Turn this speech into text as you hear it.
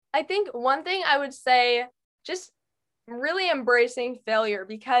I think one thing I would say, just really embracing failure,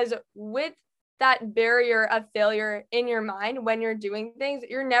 because with that barrier of failure in your mind when you're doing things,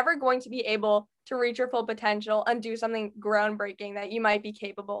 you're never going to be able to reach your full potential and do something groundbreaking that you might be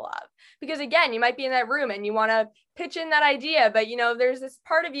capable of. Because again, you might be in that room and you want to pitch in that idea, but there's this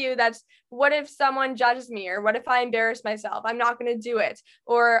part of you that's, what if someone judges me, or what if I embarrass myself? I'm not going to do it.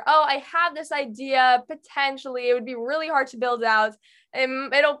 Or, oh, I have this idea, potentially it would be really hard to build out.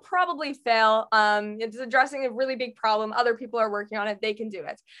 It'll probably fail. It's addressing a really big problem. Other people are working on it. They can do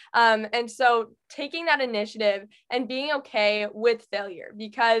it. And so taking that initiative and being okay with failure,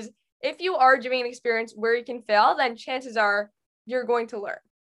 because if you are doing an experience where you can fail, then chances are you're going to learn.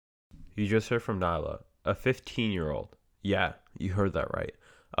 You just heard from Naila, a 15-year-old. Yeah, you heard that right.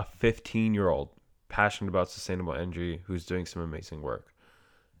 A 15-year-old passionate about sustainable energy who's doing some amazing work.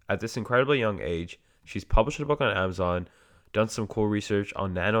 At this incredibly young age, she's published a book on Amazon, done some cool research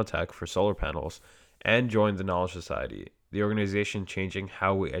on nanotech for solar panels, and joined the Knowledge Society, the organization changing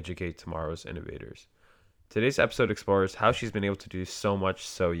how we educate tomorrow's innovators. Today's episode explores how she's been able to do so much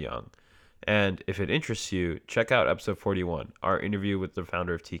so young. And if it interests you, check out episode 41, our interview with the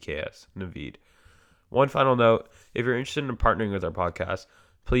founder of TKS, Naveed. One final note, if you're interested in partnering with our podcast,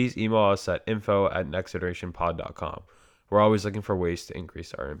 please email us at info@nextiterationpod.com. We're always looking for ways to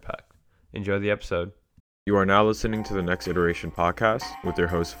increase our impact. Enjoy the episode. You are now listening to the Next Iteration podcast with your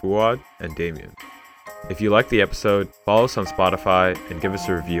hosts Fuad and Damien. If you like the episode, follow us on Spotify and give us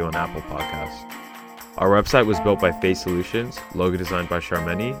a review on Apple Podcasts. Our website was built by Face Solutions, logo designed by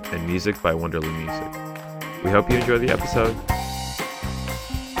Charmeni, and music by Wonderly Music. We hope you enjoy the episode.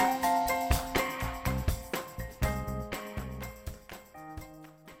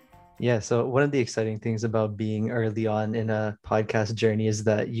 Yeah, so one of the exciting things about being early on in a podcast journey is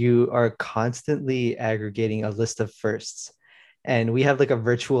that you are constantly aggregating a list of firsts. And we have like a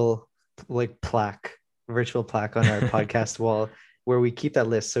virtual virtual plaque on our podcast wall where we keep that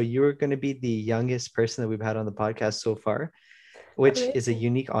list. So you're going to be the youngest person that we've had on the podcast so far, which is a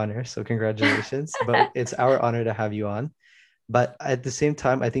unique honor. So congratulations. But it's our honor to have you on. But at the same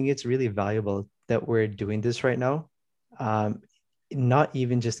time, I think it's really valuable that we're doing this right now. Not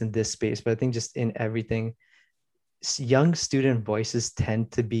even just in this space, but I think just in everything. Young student voices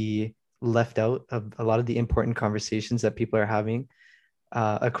tend to be left out of a lot of the important conversations that people are having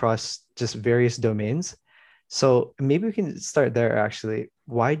across just various domains. So maybe we can start there, actually.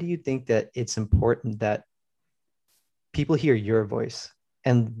 Why do you think that it's important that people hear your voice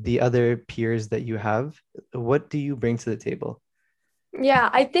and the other peers that you have? What do you bring to the table? Yeah,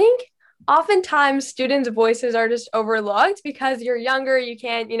 I think oftentimes students' voices are just overlooked because you're younger, you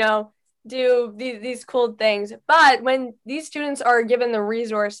can't, do these cool things. But when these students are given the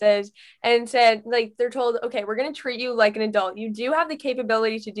resources and said, like, they're told, okay, we're going to treat you like an adult. You do have the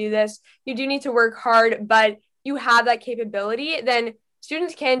capability to do this. You do need to work hard, but you have that capability, then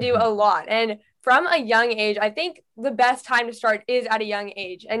students can do a lot. And from a young age, I think the best time to start is at a young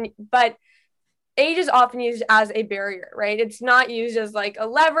age. But age is often used as a barrier, right? It's not used as like a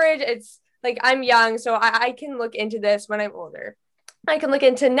leverage. It's like, I'm young, so I can look into this when I'm older. I can look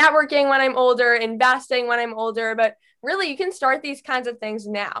into networking when I'm older, investing when I'm older, but really you can start these kinds of things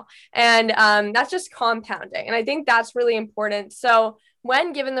now. And that's just compounding. And I think that's really important. So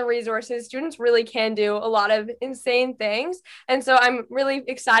when given the resources, students really can do a lot of insane things. And so I'm really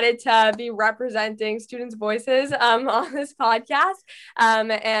excited to be representing students' voices on this podcast.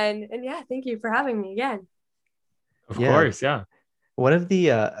 And yeah, thank you for having me again. Of course, yeah. One of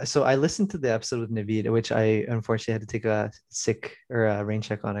the so I listened to the episode with Naveed, which I unfortunately had to take a sick or a rain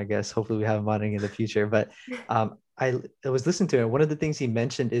check on, I guess. Hopefully we have him on in the future. But I was listening to it. One of the things he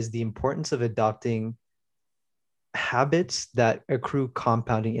mentioned is the importance of adopting habits that accrue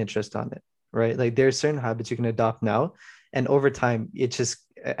compounding interest on it, right? Like there are certain habits you can adopt now, and over time, it's just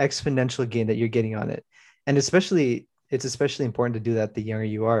exponential gain that you're getting on it. And it's especially important to do that the younger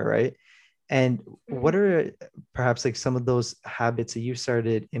you are, right? And what are perhaps like some of those habits that you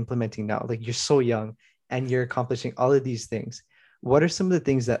started implementing now? Like you're so young and you're accomplishing all of these things. What are some of the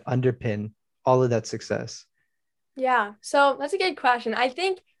things that underpin all of that success? Yeah, so that's a good question. I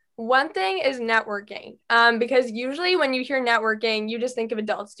think one thing is networking, because usually when you hear networking, you just think of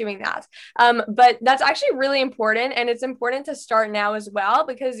adults doing that. But that's actually really important, and it's important to start now as well,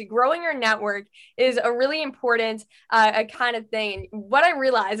 because growing your network is a really important a kind of thing. What I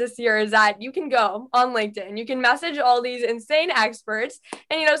realized this year is that you can go on LinkedIn, you can message all these insane experts,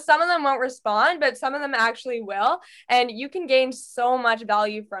 and some of them won't respond, but some of them actually will, and you can gain so much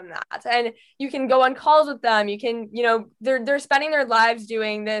value from that. And you can go on calls with them. You can, they're spending their lives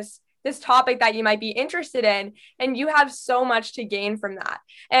doing this this topic that you might be interested in, and you have so much to gain from that.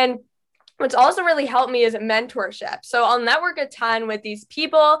 And what's also really helped me is mentorship. So I'll network a ton with these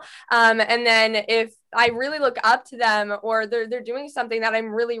people. And then if I really look up to them, or they're doing something that I'm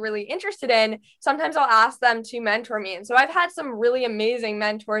really, really interested in, sometimes I'll ask them to mentor me. And so I've had some really amazing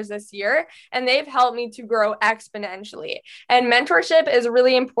mentors this year, and they've helped me to grow exponentially. And mentorship is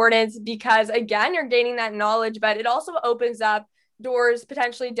really important because, again, you're gaining that knowledge, but it also opens up doors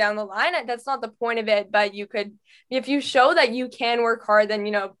potentially down the line. That's not the point of it, but you could, if you show that you can work hard, then,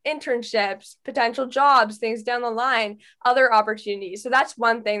 internships, potential jobs, things down the line, other opportunities. So that's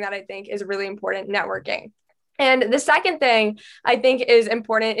one thing that I think is really important, networking. And the second thing I think is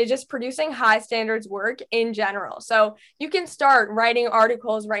important is just producing high standards work in general. So you can start writing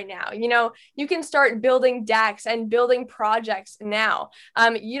articles right now. You can start building decks and building projects now.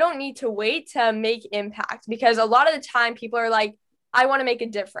 You don't need to wait to make impact, because a lot of the time people are like, I want to make a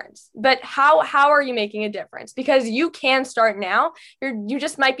difference. But how are you making a difference? Because you can start now. You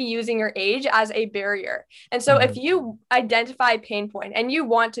just might be using your age as a barrier. And so if you identify a pain point and you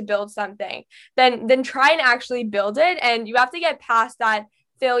want to build something, then try and actually build it. And you have to get past that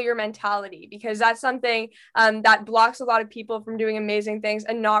failure mentality, because that's something that blocks a lot of people from doing amazing things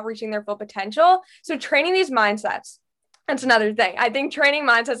and not reaching their full potential. So training these mindsets, that's another thing. I think training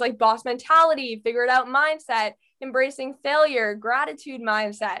mindsets like boss mentality, figure it out mindset, embracing failure, gratitude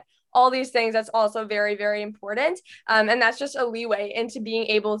mindset, all these things, that's also very, very important. And that's just a leeway into being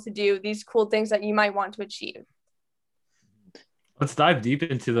able to do these cool things that you might want to achieve. Let's dive deep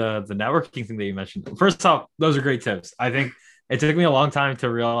into the networking thing that you mentioned. First off, those are great tips. I think it took me a long time to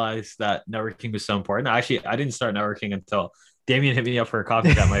realize that networking was so important. Actually, I didn't start networking until Damien hit me up for a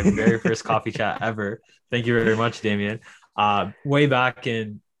coffee chat, my very first coffee chat ever. Thank you very much, Damien. Way back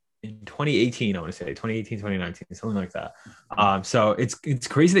in 2018, I want to say 2018, 2019, something like that. So it's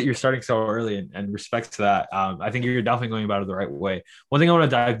crazy that you're starting so early, and respect to that. I think you're definitely going about it the right way. One thing I want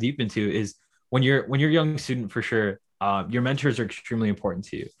to dive deep into is when you're a young student, for sure, your mentors are extremely important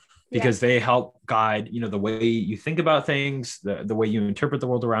to you, because they help guide, the way you think about things, the way you interpret the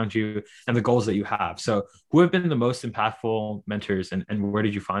world around you, and the goals that you have. So who have been the most impactful mentors, and where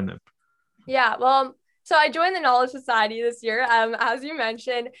did you find them? Yeah, well, so I joined the Knowledge Society this year, as you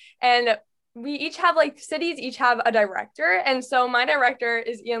mentioned, and we each have cities each have a director. And so my director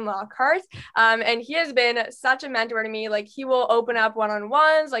is Ian Lockhart. And he has been such a mentor to me. He will open up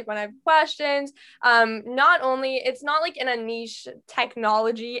one-on-ones, when I have questions. Not only, it's not in a niche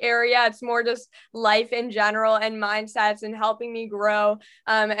technology area, it's more just life in general and mindsets, and helping me grow,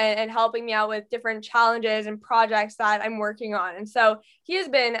 and helping me out with different challenges and projects that I'm working on. And so he has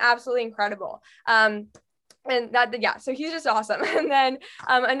been absolutely incredible. And so he's just awesome. And then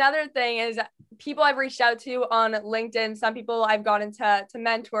another thing is people I've reached out to on LinkedIn, some people I've gotten to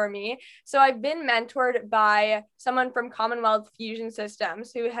mentor me. So I've been mentored by someone from Commonwealth Fusion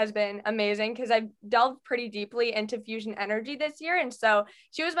Systems, who has been amazing, because I've delved pretty deeply into fusion energy this year. And so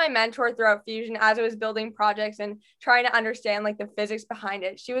she was my mentor throughout fusion as I was building projects and trying to understand the physics behind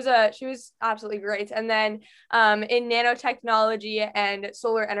it. She was absolutely great. And then in nanotechnology and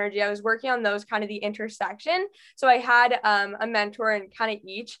solar energy, I was working on those kind of the intersection. So I had a mentor in kind of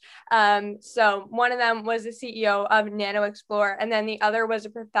each. So one of them was the CEO of Nano Explore, and then the other was a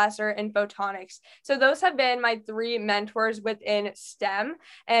professor in photonics. So those have been my three mentors within STEM,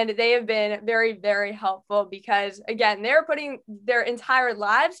 and they have been very, very helpful, because again, they're putting their entire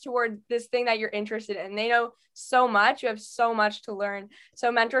lives toward this thing that you're interested in. They know so much, you have so much to learn. So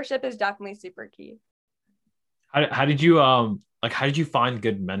mentorship is definitely super key. How did you how did you find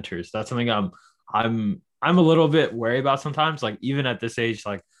good mentors? That's something I'm a little bit wary about sometimes. Even at this age,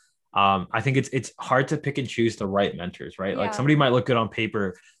 I think it's hard to pick and choose the right mentors, right? Yeah. Somebody might look good on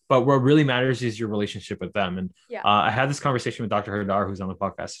paper, but what really matters is your relationship with them. And I had this conversation with Dr. Herdar, who's on the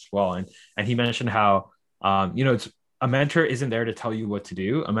podcast as well, and he mentioned how it's a mentor isn't there to tell you what to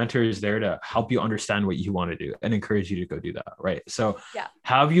do. A mentor is there to help you understand what you want to do and encourage you to go do that, right? So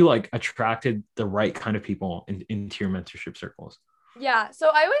how have you attracted the right kind of people into your mentorship circles? Yeah. So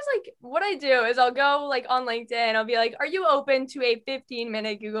I always what I do is I'll go on LinkedIn. I'll be like, are you open to a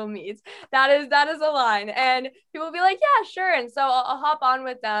 15-minute Google Meets? That is a line. And people will be like, yeah, sure. And so I'll hop on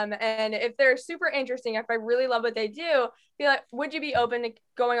with them. And if they're super interesting, if I really love what they do, be like, would you be open to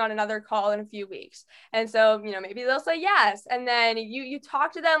going on another call in a few weeks? And so, maybe they'll say yes. And then you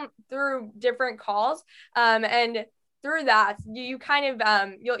talk to them through different calls. And through that, you kind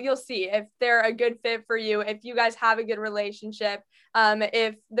of you'll see if they're a good fit for you, if you guys have a good relationship,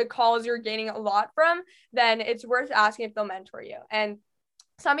 if the calls you're gaining a lot from, then it's worth asking if they'll mentor you. And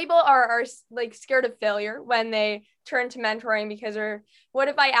some people are like scared of failure when they turn to mentoring because, or what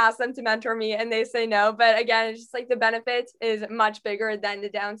if I ask them to mentor me and they say no? But again, it's just like the benefit is much bigger than the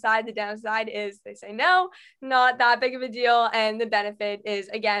downside. The downside is they say no, not that big of a deal. And the benefit is,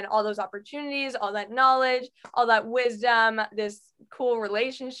 again, all those opportunities, all that knowledge, all that wisdom, this cool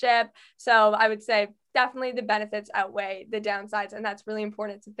relationship. So I would say definitely the benefits outweigh the downsides. And that's really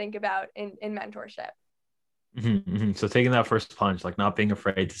important to think about in mentorship. So taking that first punch, like not being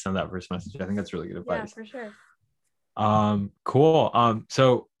afraid to send that first message, I think that's really good advice. Yeah, for sure. Cool.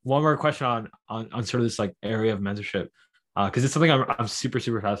 So one more question on sort of this like area of mentorship, because it's something I'm super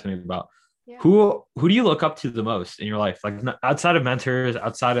fascinated about. Yeah. Who do you look up to the most in your life? Like outside of mentors,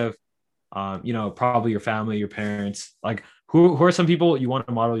 outside of probably your family, your parents, like who are some people you want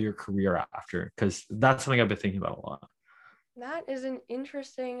to model your career after? Because that's something I've been thinking about a lot. That is an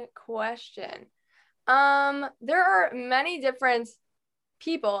interesting question. There are many different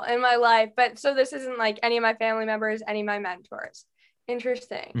people in my life, but so this isn't like any of my family members, any of my mentors.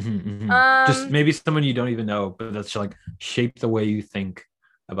 Interesting. Just maybe someone you don't even know, but that's like shape the way you think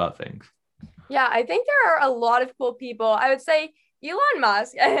about things. Yeah, I think there are a lot of cool people. I would say Elon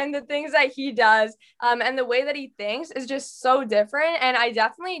Musk and the things that he does, and the way that he thinks is just so different. And I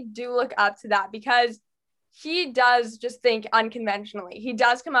definitely do look up to that because he does just think unconventionally. He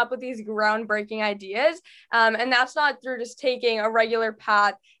does come up with these groundbreaking ideas. And that's not through just taking a regular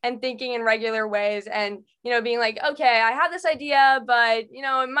path and thinking in regular ways and, being like, okay, I have this idea, but,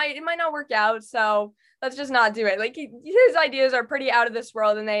 it might not work out. So let's just not do it. Like his ideas are pretty out of this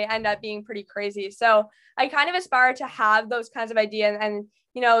world and they end up being pretty crazy. So I kind of aspire to have those kinds of ideas and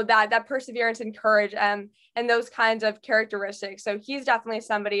that perseverance and courage and those kinds of characteristics. So he's definitely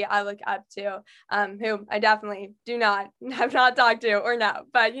somebody I look up to, who I definitely have not talked to or know,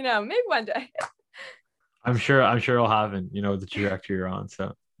 but maybe one day. I'm sure it'll happen, the trajectory you're on.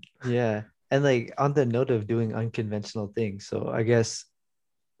 So yeah. And like on the note of doing unconventional things, so I guess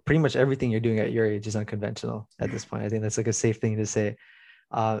pretty much everything you're doing at your age is unconventional at this point. I think that's like a safe thing to say.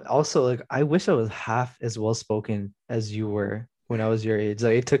 Also, like I wish I was half as well spoken as you were when I was your age.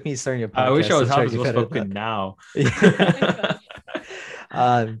 Like it took me starting a podcast. I wish I was half as well spoken now.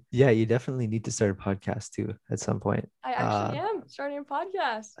 Yeah, you definitely need to start a podcast too at some point. I actually am starting a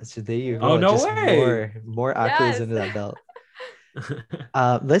podcast. So there you go. Oh, no just way. more accolades under that belt.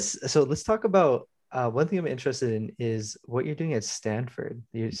 Let's talk about one thing I'm interested in is what you're doing at Stanford.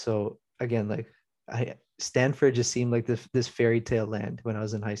 So again, like Stanford just seemed like this fairy tale land when I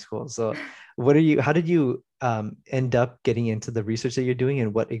was in high school. So how did you end up getting into the research that you're doing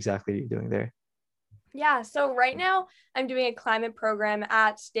and what exactly are you doing there? Yeah, so right now I'm doing a climate program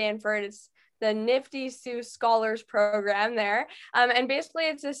at Stanford. It's the Nifty Sue Scholars Program there. And basically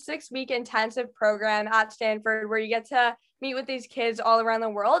it's a 6-week intensive program at Stanford where you get to meet with these kids all around the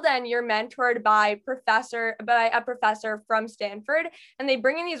world and you're mentored by a professor from Stanford, and they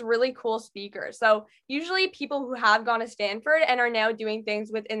bring in these really cool speakers. So usually people who have gone to Stanford and are now doing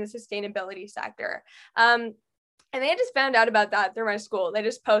things within the sustainability sector. And they just found out about that through my school. They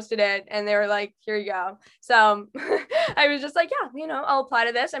just posted it and they were like, here you go. So I was just like, yeah, I'll apply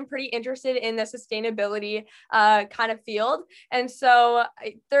to this. I'm pretty interested in the sustainability kind of field. And so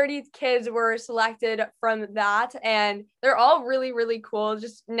 30 kids were selected from that. And they're all really, really cool.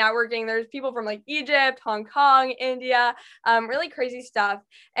 Just networking. There's people from like Egypt, Hong Kong, India, really crazy stuff.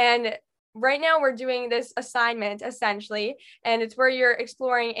 And right now we're doing this assignment essentially, and it's where you're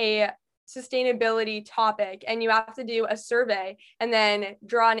exploring a sustainability topic and you have to do a survey and then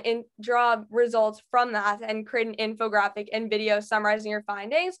draw results from that and create an infographic and video summarizing your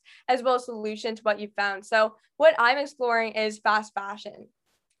findings as well as solution to what you found. So what I'm exploring is fast fashion.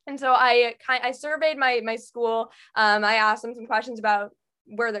 And so I surveyed my school. I asked them some questions about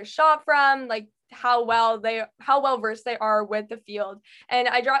where they're shop from, like how well versed they are with the field. And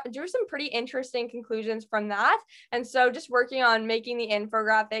I drew some pretty interesting conclusions from that. And so just working on making the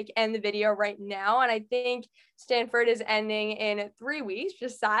infographic and the video right now. And I think Stanford is ending in 3 weeks,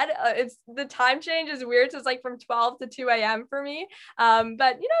 just sad. It's the time change is weird. So it's like from 12 to 2 a.m. for me.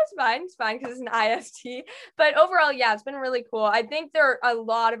 But it's fine because it's an IST. But overall, yeah, it's been really cool. I think there are a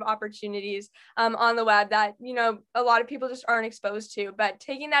lot of opportunities on the web that, a lot of people just aren't exposed to, but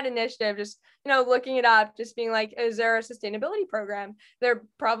taking that initiative, just, looking it up, just being like, is there a sustainability program? There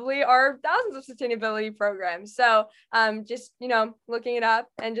probably are thousands of sustainability programs. So just, looking it up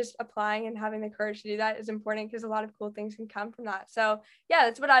and just applying and having the courage to do that is important because a lot of cool things can come from that. So yeah,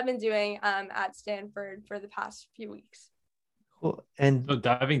 that's what I've been doing at Stanford for the past few weeks. Cool. And So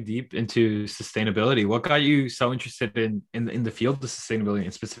diving deep into sustainability, what got you so interested in the field of sustainability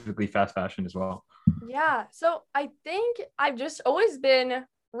and specifically fast fashion as well? Yeah. So I think I've just always been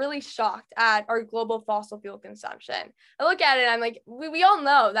really shocked at our global fossil fuel consumption. I look at it and I'm like, we all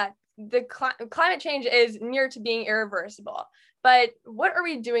know that the climate change is near to being irreversible. But what are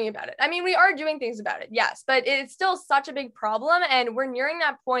we doing about it? I mean, we are doing things about it, yes, but it's still such a big problem. And we're nearing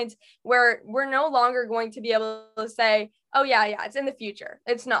that point where we're no longer going to be able to say, oh, yeah, it's in the future.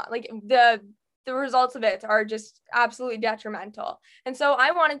 It's not like the results of it are just absolutely detrimental. And so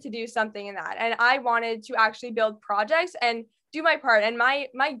I wanted to do something in that. And I wanted to actually build projects and do my part. And my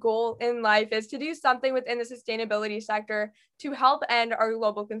goal in life is to do something within the sustainability sector to help end our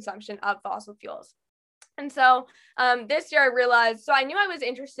global consumption of fossil fuels. And so this year I realized, so I knew I was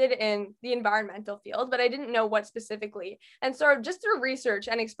interested in the environmental field, but I didn't know what specifically. And so just through research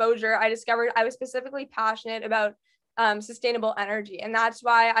and exposure, I discovered I was specifically passionate about sustainable energy. And that's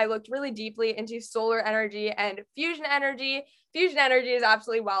why I looked really deeply into solar energy and fusion energy. Fusion energy is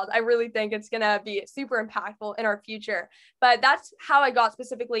absolutely wild. I really think it's going to be super impactful in our future. But that's how I got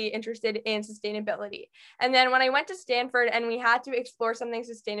specifically interested in sustainability. And then when I went to Stanford and we had to explore something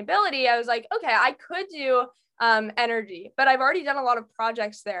sustainability, I was like, okay, I could do energy, but I've already done a lot of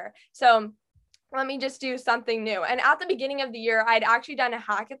projects there. So let me just do something new. And at the beginning of the year, I'd actually done a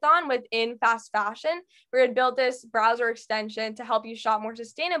hackathon within fast fashion where I'd built this browser extension to help you shop more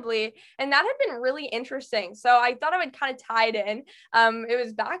sustainably. And that had been really interesting. So I thought I would kind of tie it in. It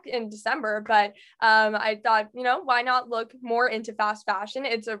was back in December, but I thought, why not look more into fast fashion?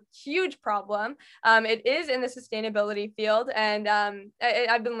 It's a huge problem. It is in the sustainability field, and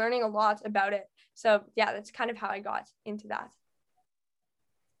I've been learning a lot about it. So yeah, that's kind of how I got into that.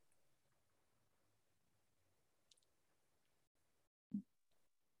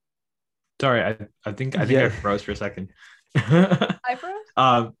 Sorry, I think I yeah, froze for a second. I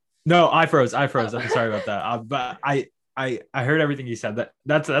froze? No, I froze. I froze. I'm sorry about that. But I heard everything you said.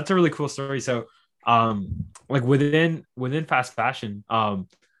 That's a really cool story. So, like within fast fashion,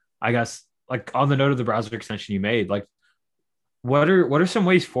 I guess like on the note of the browser extension you made, like what are some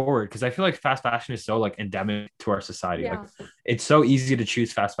ways forward? Because I feel like fast fashion is so like endemic to our society. Like Yeah. it's so easy to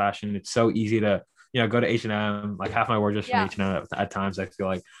choose fast fashion. It's so easy to go to H&M. Like half my wardrobe's from Yeah. H&M at times. I feel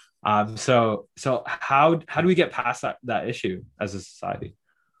like so how do we get past that issue as a society?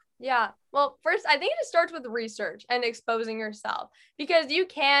 Yeah. Well, first, I think it starts with research and exposing yourself because you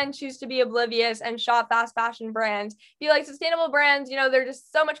can choose to be oblivious and shop fast fashion brands. Be like sustainable brands, they're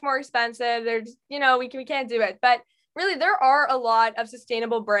just so much more expensive. They're just, we can't do it. But really, there are a lot of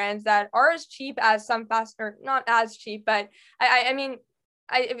sustainable brands that are as cheap as some fast, or not as cheap, but I mean,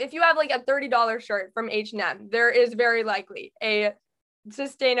 if you have like a $30 shirt from H&M, there is very likely a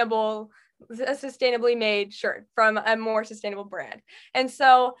sustainably made shirt from a more sustainable brand. And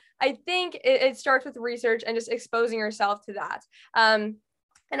so I think it starts with research and just exposing yourself to that.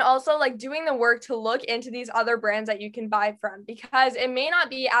 And also like doing the work to look into these other brands that you can buy from, because it may not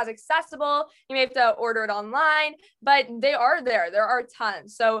be as accessible. You may have to order it online, but they are there. There are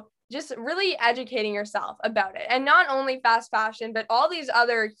tons. So just really educating yourself about it. And not only fast fashion, but all these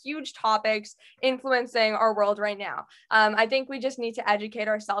other huge topics influencing our world right now. I think we just need to educate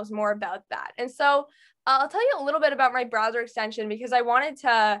ourselves more about that. And so I'll tell you a little bit about my browser extension because I wanted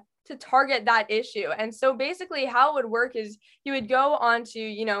to target that issue. And so basically how it would work is you would go onto,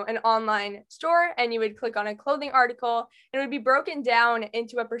 an online store and you would click on a clothing article and it would be broken down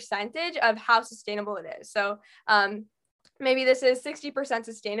into a percentage of how sustainable it is. So maybe this is 60%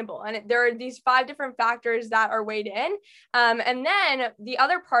 sustainable. And there are these 5 different factors that are weighed in. And then the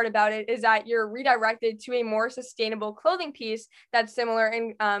other part about it is that you're redirected to a more sustainable clothing piece that's similar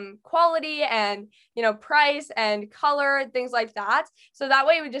in quality and, price and color, things like that. So that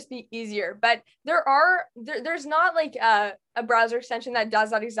way it would just be easier. But there's not like a browser extension that does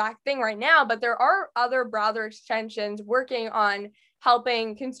that exact thing right now, but there are other browser extensions working on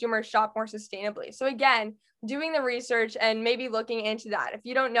helping consumers shop more sustainably. So again, doing the research and maybe looking into that. If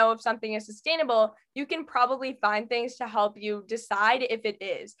you don't know if something is sustainable, you can probably find things to help you decide if it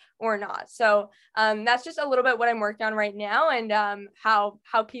is or not. So that's just a little bit what I'm working on right now, and how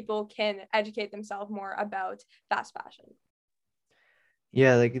people can educate themselves more about fast fashion.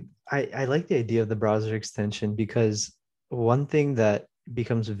 yeah. Like I like the idea of the browser extension because one thing that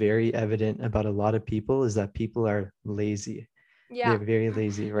becomes very evident about a lot of people is that people are lazy. Yeah. They're very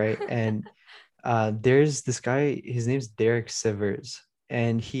lazy, right? And there's this guy, his name's Derek Sivers,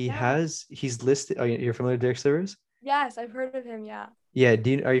 and Yeah. he's listed. Oh, you're familiar with Derek Sivers? Yes, I've heard of him. Yeah. Yeah.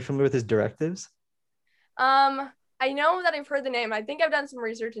 Are you familiar with his directives? Um, I know that I've heard the name. I think I've done some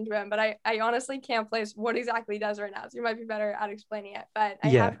research into him, but I honestly can't place what exactly he does right now. So you might be better at explaining it. But I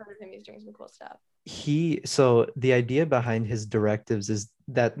have Yeah. heard of him. He's doing some cool stuff. So the idea behind his directives is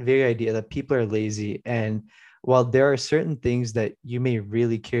that very idea that people are lazy, and while there are certain things that you may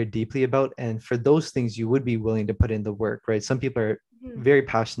really care deeply about, and for those things you would be willing to put in the work, right? Some people are Mhm. very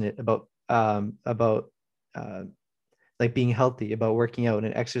passionate about uh, like being healthy, about working out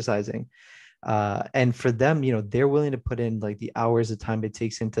and exercising, and for them, they're willing to put in like the hours of time it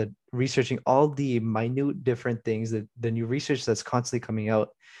takes into researching all the minute different things, that the new research that's constantly coming out.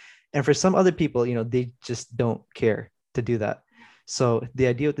 And for some other people, they just don't care to do that. So the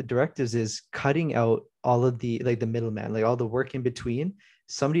idea with the directives is cutting out all of the, like, the middleman, like all the work in between.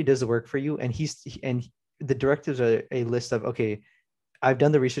 Somebody does the work for you, and the directives are a list of, okay, I've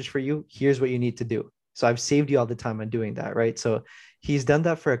done the research for you. Here's what you need to do. So I've saved you all the time on doing that, right? So he's done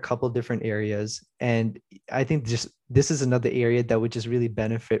that for a couple different areas, and I think just this is another area that would just really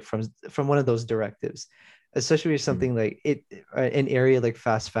benefit from one of those directives, especially with Mm. something like it, an area like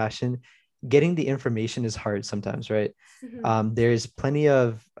fast fashion. Getting the information is hard sometimes, right? Mhm. There's plenty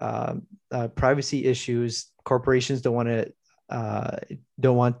of privacy issues. Corporations uh,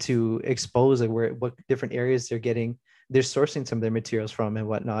 don't want to expose like what different areas they're sourcing some of their materials from and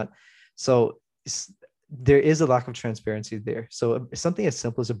whatnot. So there is a lack of transparency there. So something as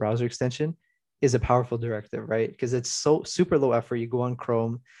simple as a browser extension is a powerful directive, right? Because it's so super low effort. You go on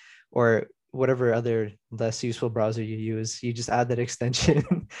Chrome or whatever other less useful browser you use, you just add that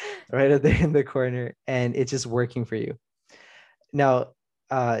extension right up there in the corner, and it's just working for you. Now,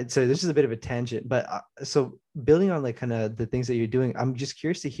 so this is a bit of a tangent, but so building on like kind of the things that you're doing, I'm just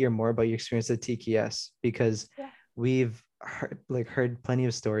curious to hear more about your experience at TKS, because Yeah. we've heard plenty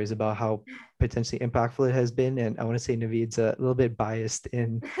of stories about how potentially impactful it has been, and I want to say Naveed's a little bit biased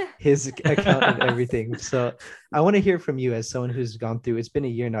in his account of everything. So I want to hear from you as someone who's gone through. It's been a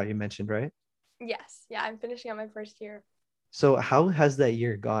year now, you mentioned, right? Yes. Yeah, I'm finishing up my first year. So how has that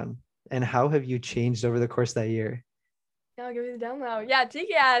year gone, and how have you changed over the course of that year? Yeah, I'll give you the download. Yeah,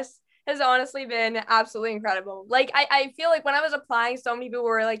 TKS has honestly been absolutely incredible. Like I feel like when I was applying, so many people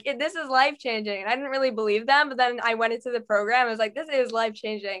were like, this is life changing. And I didn't really believe them, but then I went into the program. I was like, this is life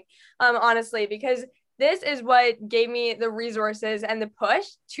changing. Honestly, because this is what gave me the resources and the push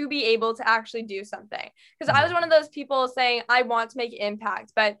to be able to actually do something. Because I was one of those people saying, I want to make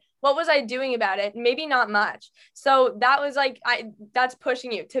impact, but what was I doing about it? Maybe not much. So that was like, that's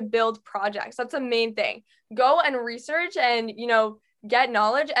pushing you to build projects. That's the main thing. Go and research and get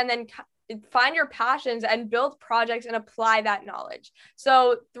knowledge, and then find your passions and build projects and apply that knowledge.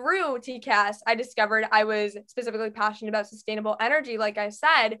 So through TCAS, I discovered I was specifically passionate about sustainable energy, like I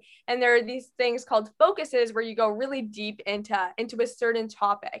said. And there are these things called focuses where you go really deep into a certain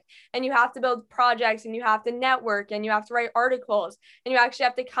topic, and you have to build projects, and you have to network, and you have to write articles, and you actually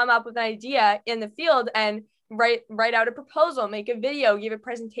have to come up with an idea in the field and write out a proposal, make a video, give a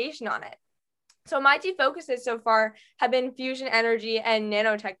presentation on it. So my two focuses so far have been fusion energy and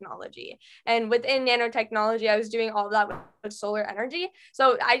nanotechnology. And within nanotechnology, I was doing all of that with solar energy.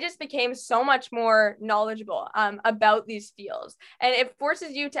 So I just became so much more knowledgeable about these fields. And it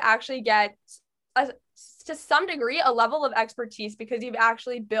forces you to actually get to some degree a level of expertise, because you've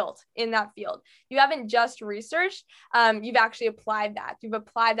actually built in that field. You haven't just researched, you've actually applied that. You've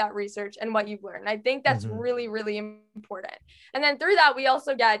applied that research and what you've learned. I think that's really, really important. And then through that, we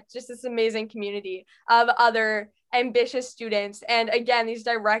also get just this amazing community of other ambitious students, and again, these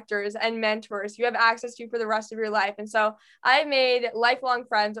directors and mentors you have access to for the rest of your life. And so I've made lifelong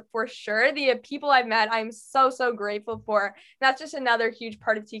friends for sure. The people I've met, I'm so grateful for. And that's just another huge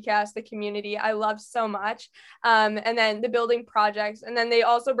part of TCAS, the community I love so much. And then the building projects, and then they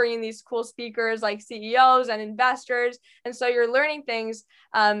also bring in these cool speakers like CEOs and investors, and so you're learning things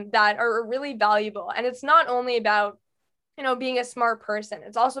that are really valuable. And it's not only about being a smart person.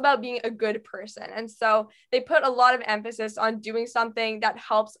 It's also about being a good person. And so they put a lot of emphasis on doing something that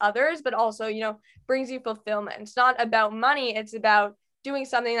helps others, but also, brings you fulfillment. It's not about money. It's about doing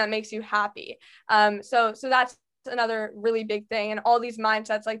something that makes you happy. So that's another really big thing. And all these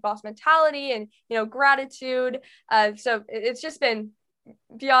mindsets like boss mentality and, gratitude. So it's just been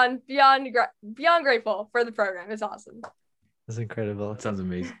beyond grateful for the program. It's awesome. That's incredible. That sounds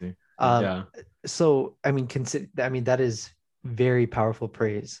amazing. Um, Yeah. so I mean, that is very powerful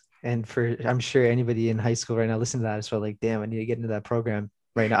praise. And I'm sure anybody in high school right now listening to that is like, damn, I need to get into that program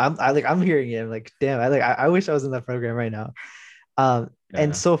right now. I'm hearing it. I'm like, damn, I wish I was in that program right now.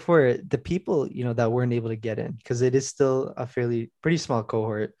 And so for the people, that weren't able to get in, because it is still a pretty small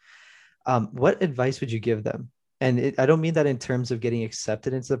cohort, what advice would you give them? And I don't mean that in terms of getting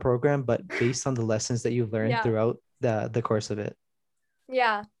accepted into the program, but based on the lessons that you've learned Yeah. throughout the course of it.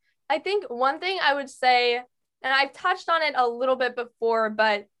 Yeah. I think one thing I would say, and I've touched on it a little bit before,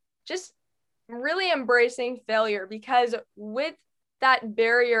 but just really embracing failure, because with that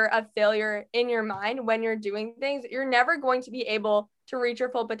barrier of failure in your mind when you're doing things, you're never going to be able to reach your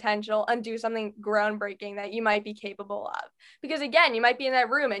full potential and do something groundbreaking that you might be capable of. Because again, you might be in that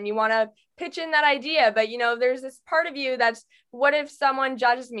room and you want to pitch in that idea, but there's this part of you that's, what if someone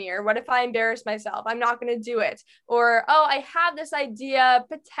judges me, or what if I embarrass myself? I'm not going to do it. Or, oh, I have this idea,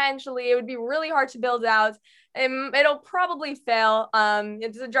 potentially it would be really hard to build out. It'll probably fail.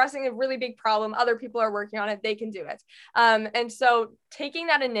 It's addressing a really big problem. Other people are working on it. They can do it. And so taking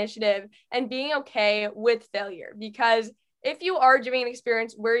that initiative and being okay with failure, because if you are doing an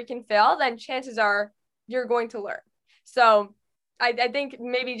experience where you can fail, then chances are you're going to learn. So I think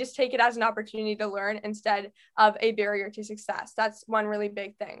maybe just take it as an opportunity to learn instead of a barrier to success. That's one really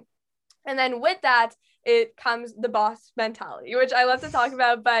big thing. And then with that, it comes the boss mentality, which I love to talk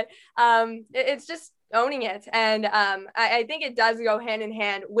about, but it's just owning it. And I think it does go hand in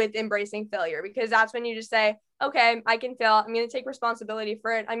hand with embracing failure, because that's when you just say, okay, I can fail. I'm going to take responsibility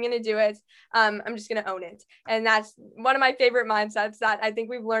for it. I'm going to do it. I'm just going to own it. And that's one of my favorite mindsets that I think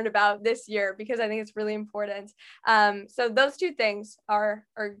we've learned about this year, because I think it's really important. So those two things are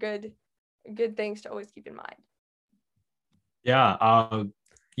good things to always keep in mind. Yeah.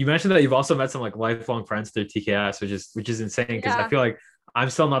 You mentioned that you've also met some like lifelong friends through TKS, which is insane, because I feel like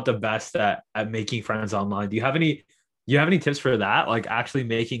I'm still not the best at making friends online. Do you have any tips for that? Like actually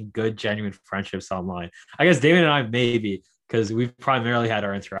making good, genuine friendships online? I guess David and I maybe, because we've primarily had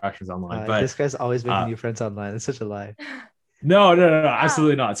our interactions online. But This guy's always making new friends online. It's such a lie. No,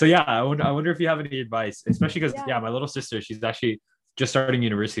 absolutely not. So yeah, I wonder if you have any advice, especially because my little sister, she's actually just starting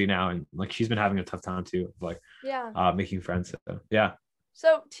university now, and like she's been having a tough time too, like making friends. So yeah.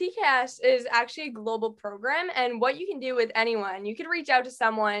 So TKS is actually a global program, and what you can do with anyone, you could reach out to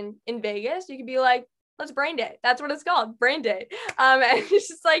someone in Vegas. You could be like, let's brain date. That's what it's called, brain date. And it's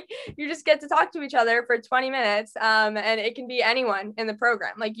just like, you just get to talk to each other for 20 minutes. And it can be anyone in the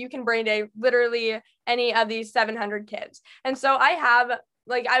program. Like you can brain date literally any of these 700 kids. And so I have,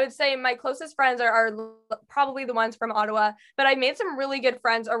 like, I would say my closest friends are probably the ones from Ottawa, but I made some really good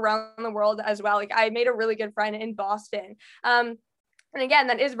friends around the world as well. Like I made a really good friend in Boston. And again,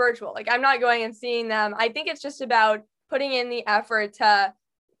 that is virtual. Like I'm not going and seeing them. I think it's just about putting in the effort to,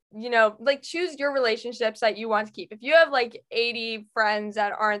 like choose your relationships that you want to keep. If you have like 80 friends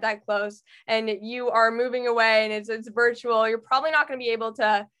that aren't that close and you are moving away and it's virtual, you're probably not going to be able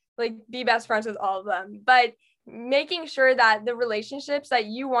to like be best friends with all of them. But making sure that the relationships that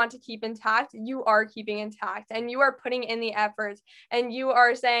you want to keep intact, you are keeping intact, and you are putting in the effort, and you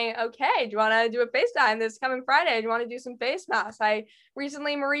are saying, okay, do you want to do a FaceTime this coming Friday? Do you want to do some face masks? I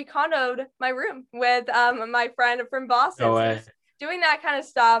recently Marie Kondoed my room with my friend from Boston. No way. Doing that kind of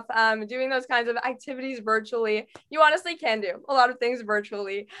stuff, doing those kinds of activities virtually, you honestly can do a lot of things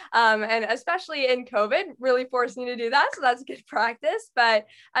virtually. And especially in COVID, really forcing you to do that. So that's good practice. But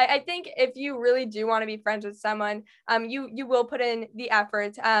I think if you really do want to be friends with someone, you will put in the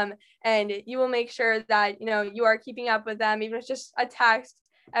effort, and you will make sure that, you are keeping up with them, even if it's just a text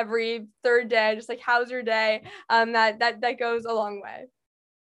every third day, just like, how's your day? That goes a long way.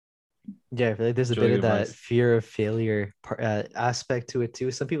 Yeah, I feel like there's a bit of that fear of failure aspect to it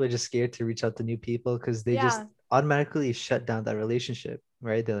too. Some people are just scared to reach out to new people because they just automatically shut down that relationship,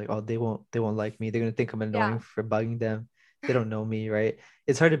 right? They're like, oh, they won't like me. They're gonna think I'm annoying for bugging them. They don't know me, right?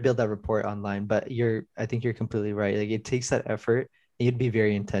 It's hard to build that rapport online, but I think you're completely right. Like it takes that effort, and you'd be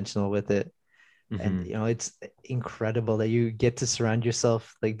very intentional with it. And it's incredible that you get to surround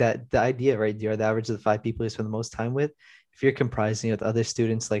yourself like that. The idea, right? You're the average of the 5 people you spend the most time with. If you're comprising it with other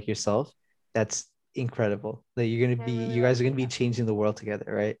students like yourself, that's incredible. Like you guys are gonna be changing the world together,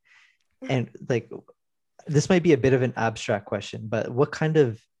 right? And like this might be a bit of an abstract question, but what kind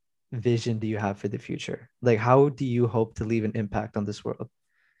of vision do you have for the future? Like how do you hope to leave an impact on this world?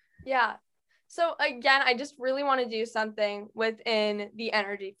 Yeah. So again, I just really want to do something within the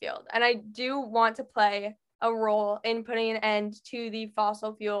energy field. And I do want to play a role in putting an end to the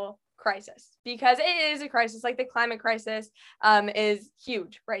fossil fuel crisis, because it is a crisis. Like the climate crisis is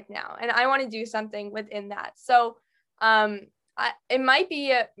huge right now. And I want to do something within that. So it might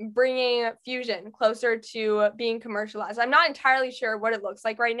be bringing fusion closer to being commercialized. I'm not entirely sure what it looks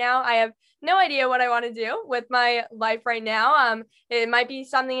like right now. I have no idea what I want to do with my life right now. It might be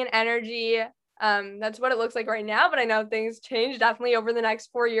something in energy. That's what it looks like right now, but I know things change definitely over the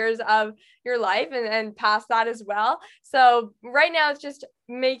next 4 years of your life and past that as well. So right now it's just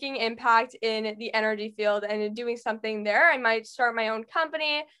making impact in the energy field and doing something there. I might start my own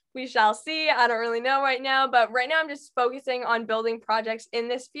company. We shall see. I don't really know right now, but right now I'm just focusing on building projects in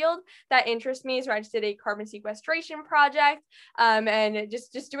this field that interest me. So I just did a carbon sequestration project, and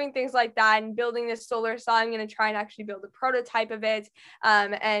just doing things like that and building this solar cell. I'm going to try and actually build a prototype of it,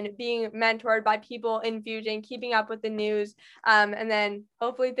 and being mentored by people in Fusion, keeping up with the news, and then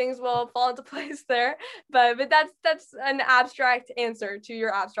hopefully things will fall into place there. But that's an abstract answer to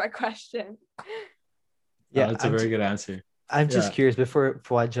your abstract question. Yeah, That's a very good answer. I'm just Yeah. curious before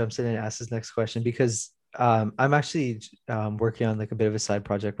Fawad jumps in and asks his next question, because I'm actually working on like a bit of a side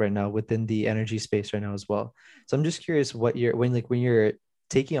project right now within the energy space right now as well. So I'm just curious what you're when you're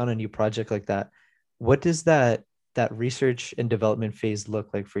taking on a new project like that, what does that research and development phase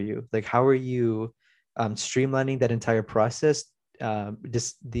look like for you? Like how are you streamlining that entire process,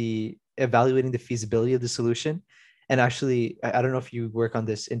 just the evaluating the feasibility of the solution? And actually, I don't know if you work on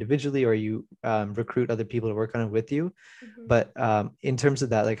this individually or you recruit other people to work on it with you. Mm-hmm. But in terms of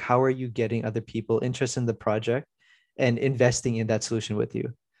that, like how are you getting other people interested in the project and investing in that solution with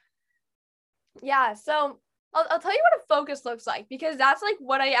you? Yeah, so I'll tell you what a focus looks like, because that's like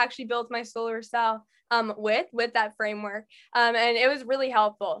what I actually built my solar cell with that framework, and it was really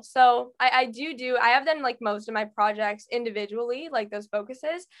helpful. So I have done like most of my projects individually, like those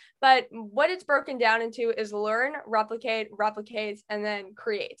focuses, but what it's broken down into is learn, replicate, and then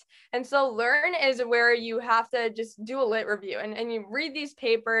create. And so learn is where you have to just do a lit review, and you read these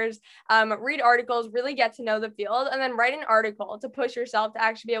papers, read articles, really get to know the field, and then write an article to push yourself to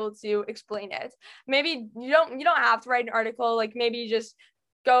actually be able to explain it. Maybe you don't have to write an article, like maybe you just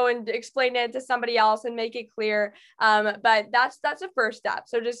go and explain it to somebody else and make it clear, but that's the first step.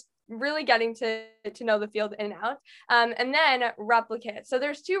 So just really getting to know the field in and out, and then replicate. So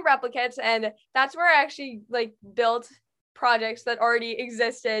there's two replicates, and that's where I actually like built projects that already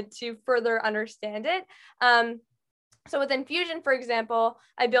existed to further understand it. So within Fusion, for example,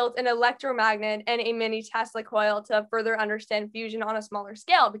 I built an electromagnet and a mini Tesla coil to further understand fusion on a smaller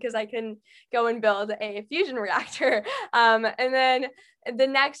scale, because I couldn't go and build a fusion reactor. And then the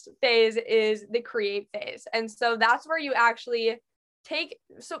next phase is the create phase. And so that's where you actually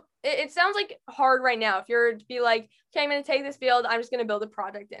it sounds like hard right now if you're to be like, okay, I'm going to take this field, I'm just going to build a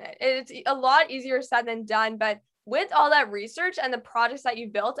project in it. It's a lot easier said than done, but with all that research and the projects that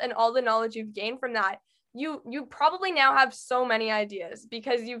you've built and all the knowledge you've gained from that, you probably now have so many ideas,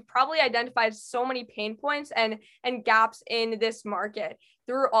 because you've probably identified so many pain points and gaps in this market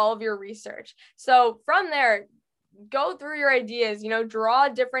through all of your research. So from there, go through your ideas, draw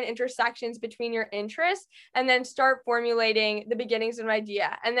different intersections between your interests, and then start formulating the beginnings of an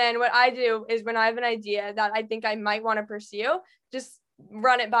idea. And then what I do is, when I have an idea that I think I might want to pursue, just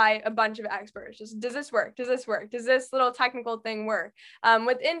run it by a bunch of experts. Just, does this work? Does this work? Does this little technical thing work?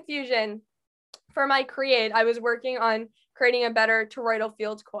 Within Fusion, for my create, I was working on creating a better toroidal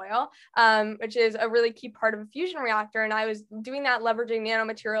field coil, which is a really key part of a fusion reactor. And I was doing that leveraging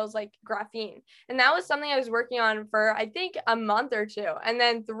nanomaterials like graphene. And that was something I was working on for, I think, a month or two. And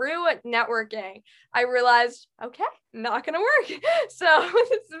then through networking, I realized, okay, not going to work. So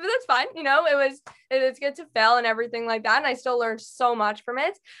that's fine. It's good to fail and everything like that. And I still learned so much from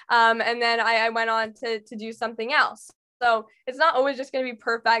it. And then I went on to do something else. So it's not always just going to be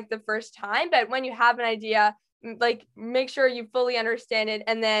perfect the first time, but when you have an idea, like make sure you fully understand it,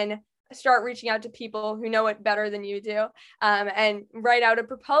 and then start reaching out to people who know it better than you do, and write out a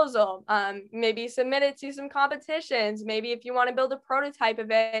proposal, maybe submit it to some competitions. Maybe if you want to build a prototype of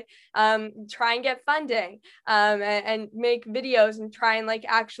it, try and get funding, and make videos and try and like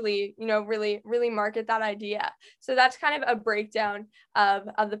actually, really, really market that idea. So that's kind of a breakdown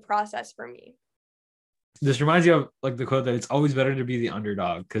of the process for me. This reminds you of like the quote that it's always better to be the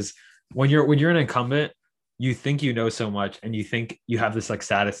underdog, because when you're an incumbent, you think you know so much and you think you have this like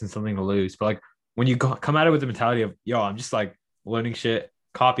status and something to lose. But like when you come at it with the mentality of, yo, I'm just like learning shit,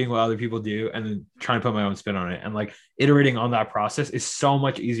 copying what other people do, and then trying to put my own spin on it, and like iterating on that process is so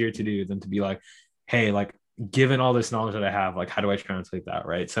much easier to do than to be like, hey, like given all this knowledge that I have, like how do I translate that,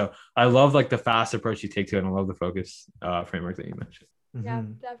 right? So I love like the fast approach you take to it, and I love the focus framework that you mentioned. Yeah,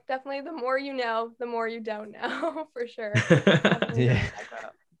 definitely. The more you know, the more you don't know, for sure. Yeah.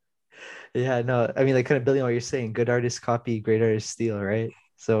 Yeah, no, I mean, like kind of building on what you're saying, good artists copy, great artists steal, right?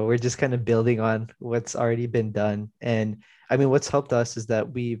 So we're just kind of building on what's already been done. And I mean, what's helped us is that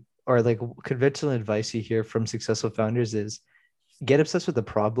or like conventional advice you hear from successful founders is get obsessed with the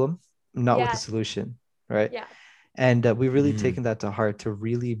problem, not with the solution, right? Yeah. And we've really taken that to heart to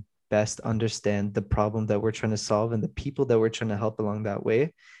really best understand the problem that we're trying to solve and the people that we're trying to help along that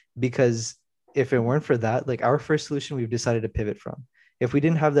way. Because if it weren't for that, like our first solution, we've decided to pivot from. If we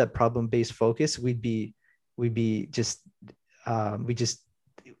didn't have that problem-based focus, we'd just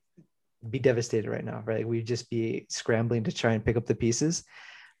be devastated right now, right? We'd just be scrambling to try and pick up the pieces.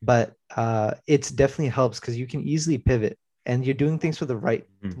 But it's definitely helps because you can easily pivot and you're doing things for the right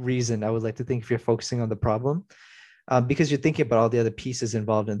reason. I would like to think if you're focusing on the problem, because you're thinking about all the other pieces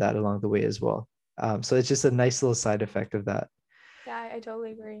involved in that along the way as well. So it's just a nice little side effect of that. Yeah, I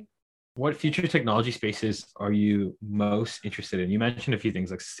totally agree. What future technology spaces are you most interested in? You mentioned a few things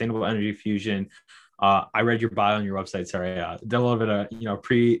like sustainable energy fusion. I read your bio on your website. Sorry, done a little bit of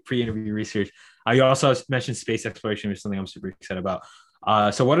pre-interview research. You also mentioned space exploration, which is something I'm super excited about.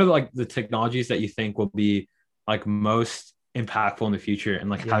 So what are like the technologies that you think will be like most impactful in the future, and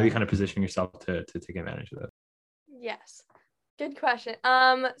like how are you kind of positioning yourself to take advantage of that? Yes, good question.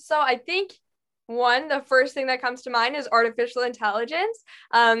 So I think the first thing that comes to mind is artificial intelligence.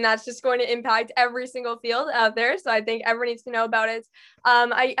 That's just going to impact every single field out there. So I think everyone needs to know about it.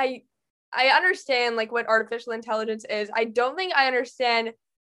 I understand like what artificial intelligence is. I don't think I understand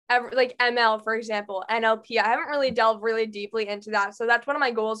like ML, for example, NLP. I haven't really delved really deeply into that. So that's one of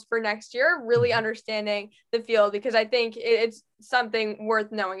my goals for next year, really understanding the field, because I think it's something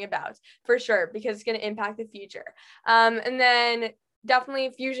worth knowing about for sure, because it's going to impact the future. And then definitely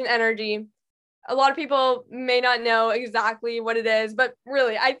fusion energy. A lot of people may not know exactly what it is, but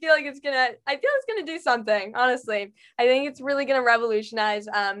really, I feel it's gonna do something. Honestly, I think it's really gonna revolutionize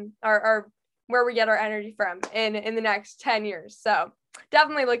our where we get our energy from in the next 10 years. So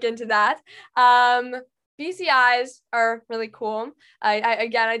definitely look into that. BCIs are really cool.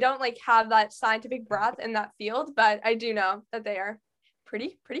 I don't like have that scientific breadth in that field, but I do know that they are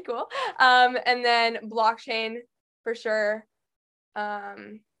pretty cool. And then blockchain for sure.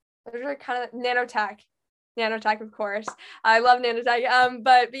 Those are kind of nanotech, of course. I love nanotech.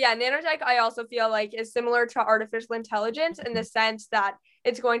 But yeah, nanotech I also feel like is similar to artificial intelligence in the sense that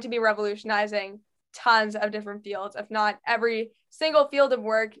it's going to be revolutionizing tons of different fields, if not every single field of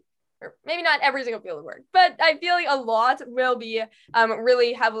work, or maybe not every single field of work, but I feel like a lot will be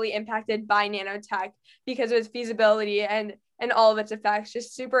really heavily impacted by nanotech because of its feasibility and all of its effects.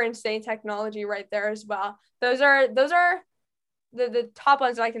 Just super insane technology right there as well. Those are the top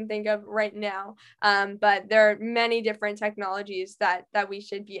ones that I can think of right now. But there are many different technologies that we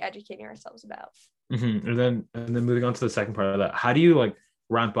should be educating ourselves about. Mm-hmm. And then moving on to the second part of that, how do you like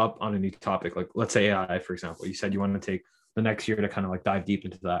ramp up on a new topic? Like let's say AI, for example, you said you want to take the next year to kind of like dive deep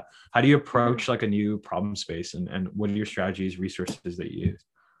into that. How do you approach like a new problem space, and what are your strategies, resources that you use?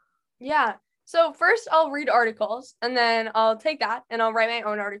 Yeah. So first I'll read articles, and then I'll take that and I'll write my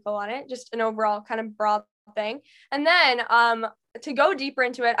own article on it, just an overall kind of broad thing. And then to go deeper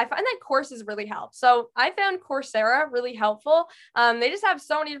into it, I find that courses really help. So I found Coursera really helpful. They just have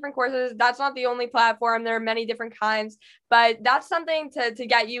so many different courses. That's not the only platform. There are many different kinds, but that's something to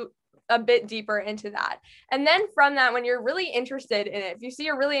get you a bit deeper into that. And then from that, when you're really interested in it, if you see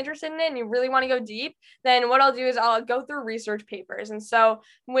you're really interested in it and you really want to go deep, then what I'll do is I'll go through research papers. And so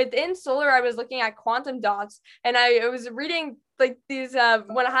within solar, I was looking at quantum dots, and I was reading like these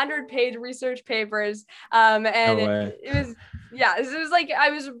 100-page research papers. And No way. it was, yeah, it was like I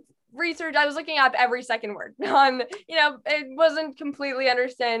was looking up every second word on, it wasn't completely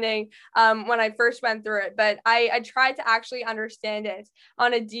understanding when I first went through it, but I tried to actually understand it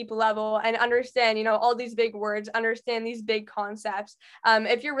on a deep level and understand, all these big words, understand these big concepts.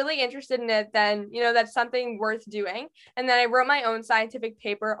 If you're really interested in it, then, that's something worth doing. And then I wrote my own scientific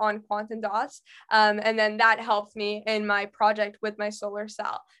paper on quantum dots. And then that helped me in my project with my solar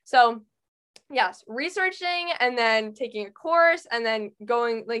cell. So yes, researching and then taking a course and then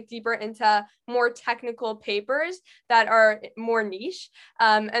going like deeper into more technical papers that are more niche,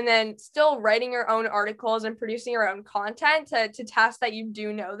 and then still writing your own articles and producing your own content to test that you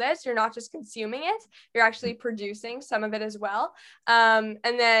do know this. You're not just consuming it, you're actually producing some of it as well. And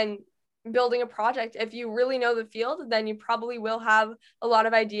then building a project. If you really know the field, then you probably will have a lot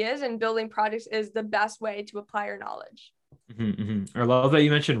of ideas, and building projects is the best way to apply your knowledge. Mm-hmm, mm-hmm. I love that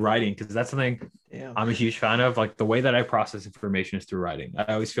you mentioned writing, because that's something I'm a huge fan of. Like the way that I process information is through writing.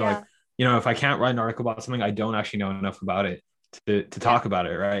 I always feel like, if I can't write an article about something, I don't actually know enough about it to talk about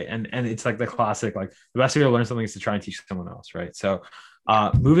it, right? And it's like the classic, like the best way to learn something is to try and teach someone else, right? So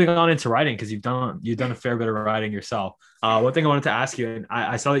moving on into writing, because you've done a fair bit of writing yourself. One thing I wanted to ask you, and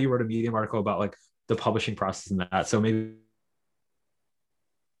I saw that you wrote a Medium article about like the publishing process and that. So maybe in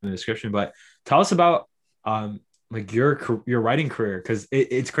the description, but tell us about like your writing career, because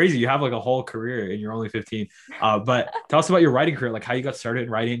it's crazy. You have like a whole career and you're only 15. But tell us about your writing career, like how you got started in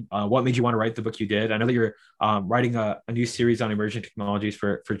writing, what made you want to write the book you did. I know that you're writing a new series on emerging technologies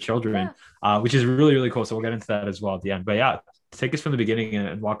for children, which is really, really cool. So we'll get into that as well at the end. But yeah. take us from the beginning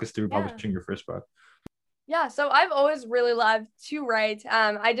and walk us through Yeah. publishing your first book. Yeah, so I've always really loved to write.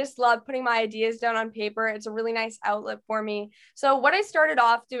 I just love putting my ideas down on paper. It's a really nice outlet for me. So what I started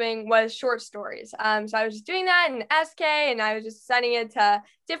off doing was short stories. So I was just doing that in SK, and I was just sending it to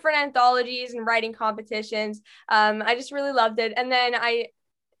different anthologies and writing competitions. I just really loved it. And then I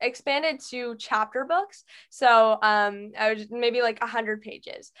expanded to chapter books. So I was maybe like 100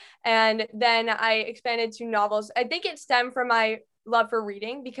 pages. And then I expanded to novels. I think it stemmed from my love for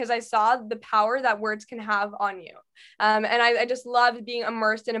reading because I saw the power that words can have on you. And I just loved being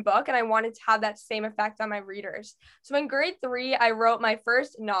immersed in a book, and I wanted to have that same effect on my readers. So in grade 3, I wrote my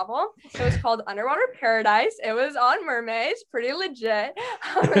first novel. It was called Underwater Paradise. It was on mermaids, pretty legit.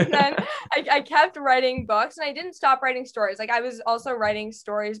 And then I kept writing books, and I didn't stop writing stories. Like I was also writing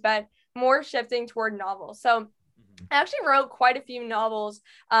stories, but more shifting toward novels. So I actually wrote quite a few novels.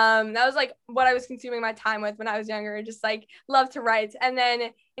 That was like what I was consuming my time with when I was younger, just like love to write. And then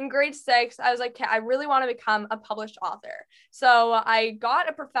in grade 6, I was like, okay, I really want to become a published author. So I got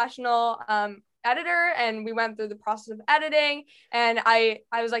a professional editor, and we went through the process of editing, and I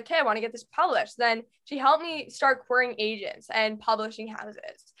was like, okay, I want to get this published. Then she helped me start querying agents and publishing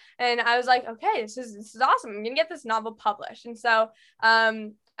houses. And I was like, okay, this is awesome. I'm gonna get this novel published. And so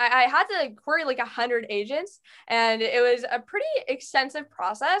I had to query like 100 agents, and it was a pretty extensive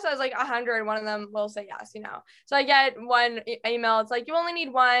process. I was like 100, one of them will say yes, you know. So I get one email. It's like, you only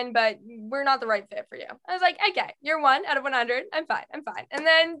need one, but we're not the right fit for you. I was like, okay, you're 1 out of 100. I'm fine. And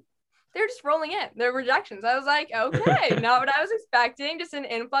then they're just rolling in. They're rejections. I was like, okay, not what I was expecting. Just an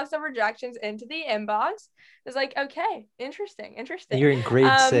influx of rejections into the inbox. It was like, okay, interesting. You're in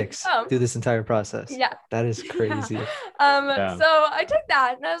grade 6 so, through this entire process. Yeah. That is crazy. Yeah. So I took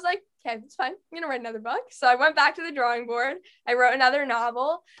that, and I was like, okay, it's fine. I'm going to write another book. So I went back to the drawing board. I wrote another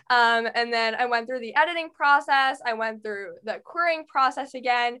novel. And then I went through the editing process. I went through the querying process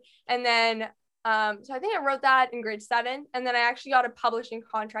again. And then so I think I wrote that in grade 7, and then I actually got a publishing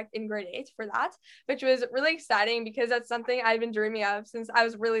contract in grade 8 for that, which was really exciting because that's something I've been dreaming of since I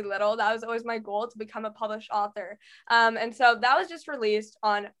was really little. That was always my goal, to become a published author. And so that was just released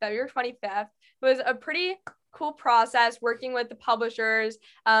on February 25th. It was a pretty cool process working with the publishers,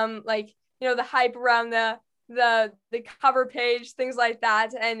 like, you know, the hype around the cover page, things like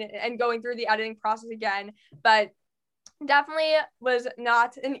that, and going through the editing process again. But definitely was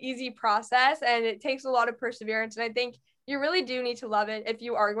not an easy process, and it takes a lot of perseverance, and I think you really do need to love it if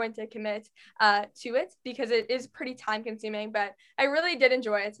you are going to commit to it, because it is pretty time consuming. But I really did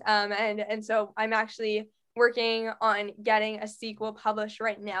enjoy it, and so I'm actually working on getting a sequel published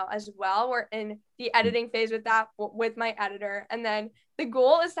right now as well. We're in the editing phase with that with my editor, and then the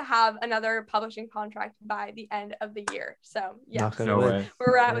goal is to have another publishing contract by the end of the year. So yeah, No way.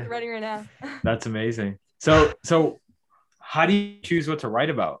 where we're at with writing right now. That's amazing. So how do you choose what to write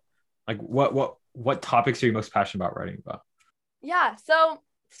about? Like what topics are you most passionate about writing about? Yeah, so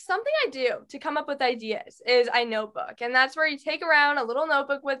something I do to come up with ideas is I notebook, and that's where you take around a little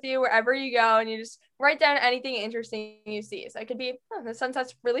notebook with you wherever you go, and you just write down anything interesting you see. So it could be, oh, the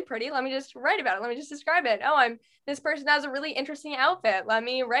sunset's really pretty. Let me just write about it. Let me just describe it. Oh, this person has a really interesting outfit. Let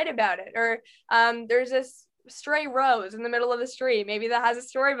me write about it. Or there's this stray rose in the middle of the street. Maybe that has a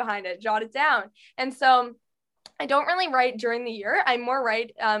story behind it. Jot it down. And so I don't really write during the year. I more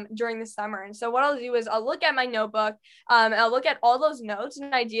write during the summer. And so what I'll do is I'll look at my notebook, and I'll look at all those notes,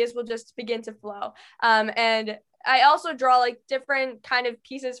 and ideas will just begin to flow. And I also draw like different kind of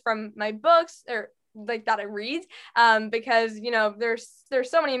pieces from my books, or like that I read, because, you know, there's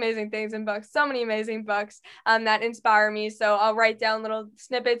so many amazing things in books, so many amazing books that inspire me. So I'll write down little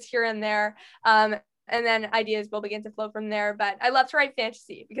snippets here and there. And then ideas will begin to flow from there. But I love to write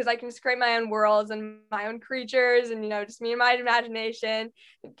fantasy because I can just create my own worlds and my own creatures, and, you know, just me and my imagination.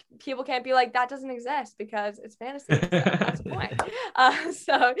 People can't be like, that doesn't exist, because it's fantasy. So that's the point.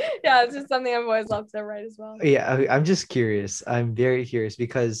 So yeah, it's just something I've always loved to write as well. Yeah, I'm just curious. I'm very curious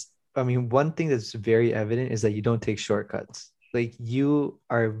because, I mean, one thing that's very evident is that you don't take shortcuts. Like, you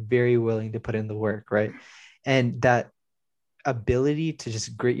are very willing to put in the work, right? And that ability to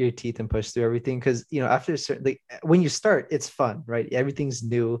just grit your teeth and push through everything, because, you know, after a certain, like, when you start, it's fun, right? Everything's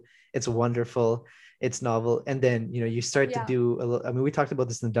new, it's wonderful, it's novel, and then, you know, you start to do a little. I mean, we talked about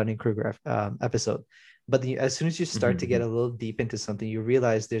this in the Dunning-Kruger episode, but as soon as you start to get a little deep into something, you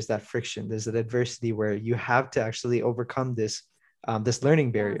realize there's that friction, there's that adversity where you have to actually overcome this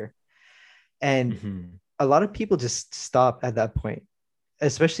learning barrier. And a lot of people just stop at that point,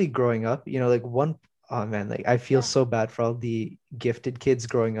 especially growing up, you know, like oh man, like I feel so bad for all the gifted kids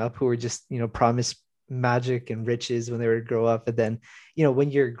growing up who were just, you know, promised magic and riches when they were to grow up. And then, you know,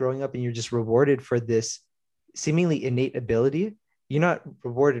 when you're growing up and you're just rewarded for this seemingly innate ability, you're not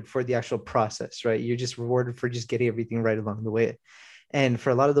rewarded for the actual process, right? You're just rewarded for just getting everything right along the way. And for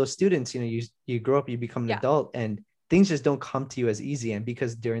a lot of those students, you grow up, you become an Yeah. adult, and things just don't come to you as easy. And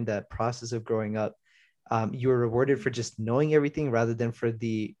because during that process of growing up, you were rewarded for just knowing everything rather than for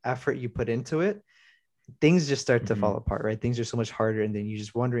the effort you put into it, things just start to fall apart, right? Things are so much harder, and then you're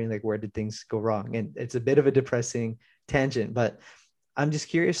just wondering like, where did things go wrong? And it's a bit of a depressing tangent, but I'm just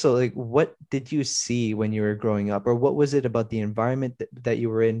curious. So like, what did you see when you were growing up, or what was it about the environment that you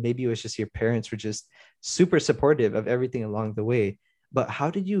were in? Maybe it was just your parents were just super supportive of everything along the way, but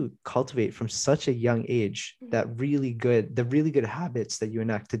how did you cultivate from such a young age the really good habits that you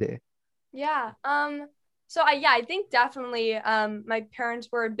enact today? Yeah. So I think definitely my parents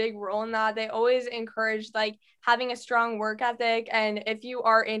were a big role in that. They always encouraged like having a strong work ethic, and if you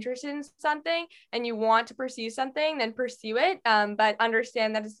are interested in something and you want to pursue something, then pursue it. But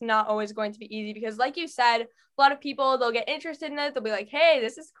understand that it's not always going to be easy, because like you said, a lot of people, they'll get interested in it, they'll be like, hey,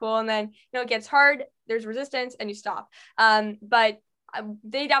 this is cool, and then it gets hard, there's resistance, and you stop. But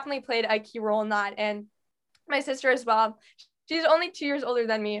they definitely played a key role in that. And my sister as well. She's only 2 years older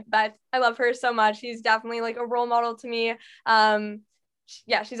than me, but I love her so much. She's definitely like a role model to me.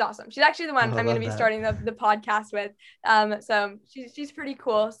 Yeah, she's awesome. She's actually the one Oh, I I'm going to love be that. starting the podcast with. So she's pretty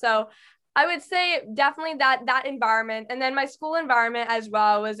cool. So I would say definitely that environment, and then my school environment as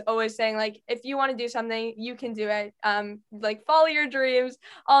well was always saying like, if you want to do something, you can do it. Like follow your dreams,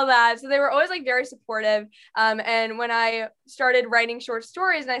 all that. So they were always like very supportive. And when I started writing short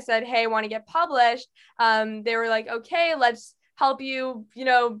stories and I said, hey, I want to get published, they were like, okay, let's help you,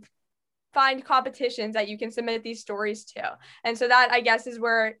 find competitions that you can submit these stories to. And so that, I guess, is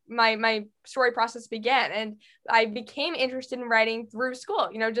where my story process began. And I became interested in writing through school,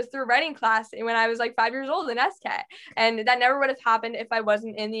 just through writing class when I was like 5 years old in SK. And that never would have happened if I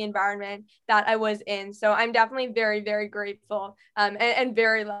wasn't in the environment that I was in. So I'm definitely very, very grateful and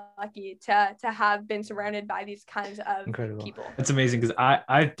very lucky to have been surrounded by these kinds of Incredible. people. It's amazing because I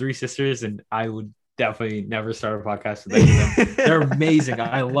have three sisters, and I would definitely never start a podcast with any of them. They're amazing.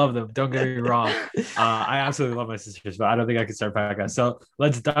 I love them. Don't get me wrong. I absolutely love my sisters, but I don't think I could start a podcast. So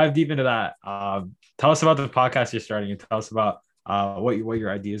let's dive deep into that. Tell us about the podcast you're starting, and tell us about what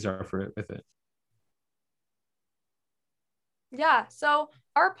your ideas are for it with it. Yeah, so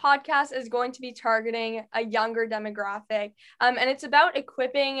our podcast is going to be targeting a younger demographic, and it's about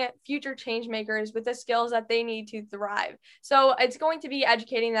equipping future change makers with the skills that they need to thrive. So it's going to be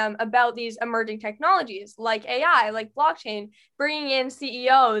educating them about these emerging technologies like AI, like blockchain, bringing in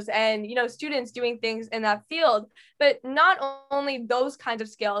CEOs and students doing things in that field. But not only those kinds of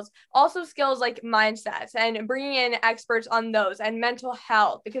skills, also skills like mindsets, and bringing in experts on those, and mental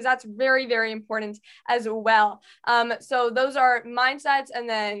health, because that's very, very important as well. So those are mindsets, and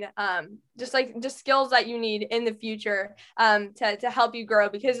then just skills that you need in the future to help you grow.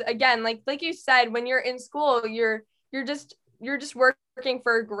 Because again, like you said, when you're in school, you're just working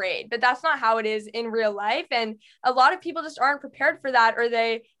for a grade, but that's not how it is in real life. And a lot of people just aren't prepared for that, or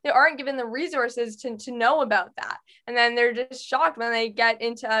they aren't given the resources to know about that. And then they're just shocked when they get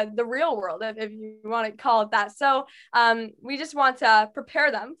into the real world, if you want to call it that. So we just want to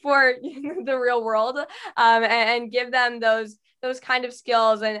prepare them for the real world, and give them those kind of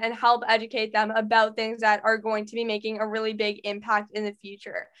skills, and help educate them about things that are going to be making a really big impact in the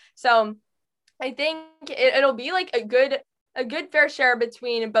future. So I think it'll be like a good fair share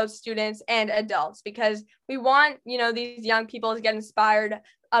between both students and adults, because we want, these young people to get inspired,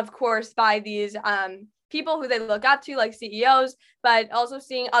 of course, by these people who they look up to, like CEOs, but also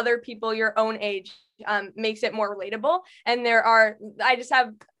seeing other people your own age makes it more relatable. And I just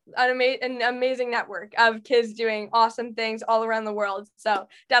have an amazing network of kids doing awesome things all around the world. So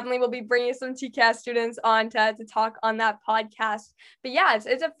definitely we'll be bringing some TCAS students on to talk on that podcast. But yeah,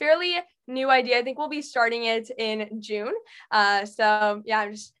 it's a fairly new idea. I think we'll be starting it in June. So yeah,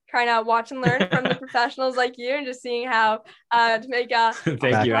 I'm just trying to watch and learn from the professionals like you, and just seeing how to make a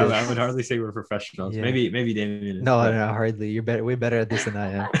Thank you. I would Practice. hardly say we're professionals. Yeah. Maybe Damien is. No, but- no, hardly. You're better, way better at this than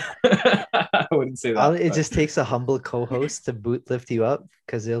I am. I wouldn't say that. It but- just takes a humble co-host to lift you up,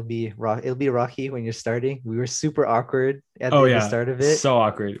 because it'll be rocky when you're starting. We were super awkward at the start of it. So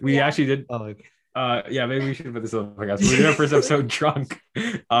awkward. We Yeah. actually did. Oh, okay. Yeah, maybe we should put this on the podcast. We did our first episode drunk.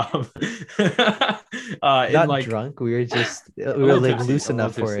 Not drunk. We were just we were like tipsy, loose a little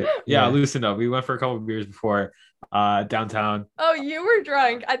enough for tipsy. it. Yeah, loose enough. We went for a couple of beers before downtown. Oh, you were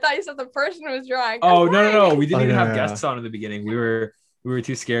drunk. I thought you said the person was drunk. Oh, no. We didn't Oh, even no, have no, guests on in the beginning. We were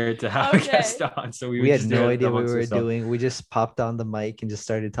too scared to have a Okay. guest on, so we We were had just no doing it idea what we amongst were ourselves. doing. We just popped on the mic and just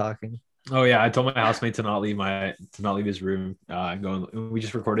started talking. Oh yeah, I told my housemate to not leave his room. We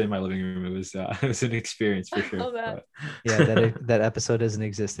just recorded in my living room. It was it was an experience for I sure. love that. But Yeah, that episode doesn't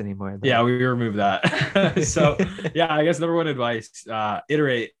exist anymore yeah, though. we removed that. So yeah, I guess number one advice: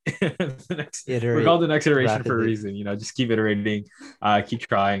 iterate. We're Iterate called the next iteration for a rapidly. reason. Just keep iterating, keep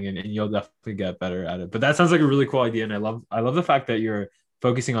trying, and you'll definitely get better at it. But that sounds like a really cool idea, and I love the fact that you're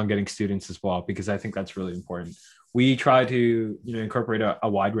focusing on getting students as well, because I think that's really important. We try to incorporate a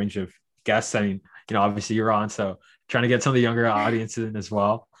wide range of guests. I mean, obviously you're on, so trying to get some of the younger audiences in as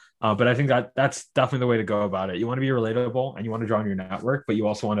well. But I think that's definitely the way to go about it. You want to be relatable and you want to draw on your network, but you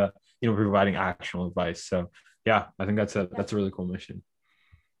also want to, providing actionable advice. So yeah, I think that's a really cool mission.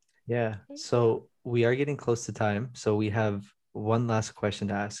 Yeah. So we are getting close to time. So we have one last question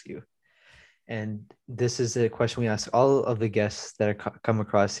to ask you. And this is a question we ask all of the guests that are come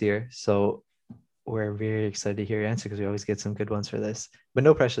across here. So we're very excited to hear your answer because we always get some good ones for this, but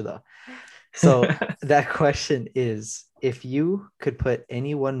no pressure though. So that question is, if you could put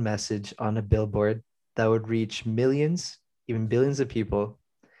any one message on a billboard that would reach millions, even billions of people,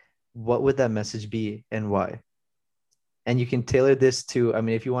 what would that message be and why? And you can tailor this to, I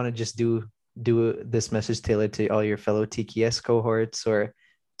mean, if you want to just do this message tailored to all your fellow TKS cohorts or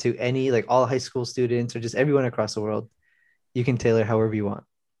to any, like all high school students or just everyone across the world, you can tailor however you want.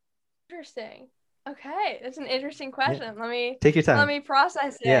 Interesting. Okay, that's an interesting question. Yeah. Let me Take your time. Let me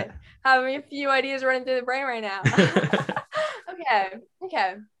process it. Yeah. Having a few ideas running through the brain right now.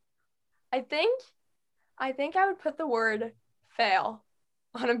 Okay. I think I would put the word fail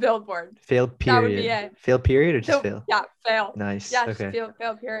on a billboard. Fail period. That would be it. Fail period or just So, fail? yeah, fail. Nice. Yeah, Okay.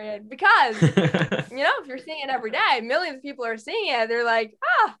 fail period. Because if you're seeing it every day, millions of people are seeing it. They're like,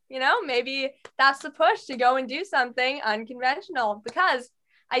 maybe that's the push to go and do something unconventional. Because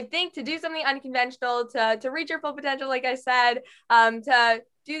I think to do something unconventional, to reach your full potential, like I said, to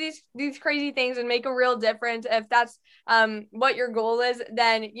do these crazy things and make a real difference, if that's what your goal is,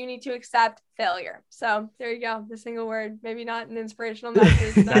 then you need to accept failure. So there you go. The single word, maybe not an inspirational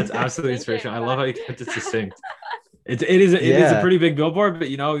message. That's absolutely inspirational. I love how you kept it succinct. It is a pretty big billboard, but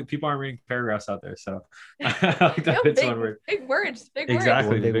people aren't reading paragraphs out there, so I like that it's one word. Big words.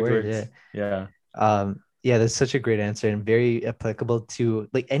 Exactly, big word. words. Yeah. Yeah, that's such a great answer and very applicable to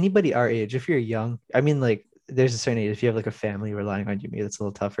like anybody our age. If you're young, I mean, like there's a certain age. If you have like a family relying on you, maybe that's a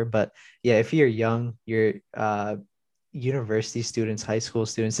little tougher. But yeah, if you're young, you're university students, high school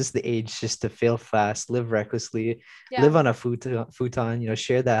students, this is the age just to fail fast, live recklessly, live on a futon,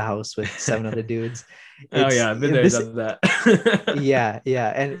 share that house with 7 other dudes. I've been there, done that.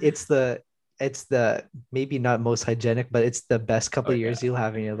 yeah. And it's the maybe not most hygienic, but it's the best couple of years you'll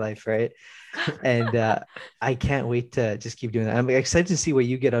have in your life, right? And I can't wait to just keep doing that. I'm excited to see what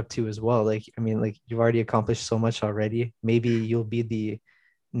you get up to as well. Like, I mean, like you've already accomplished so much already. Maybe you'll be the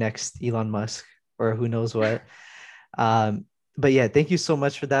next Elon Musk or who knows what. But yeah, thank you so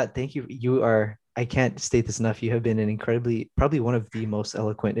much for that. Thank you. I can't state this enough. You have been probably one of the most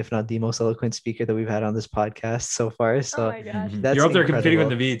eloquent, if not the most eloquent speaker that we've had on this podcast so far. So oh my gosh. that's you're up there incredible. competing with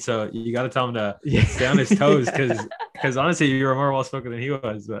the beat, so you got to tell him to stay on his toes because honestly, you were more well spoken than he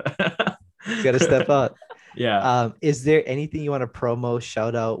was. But you got to step up. Yeah. Is there anything you want to promo,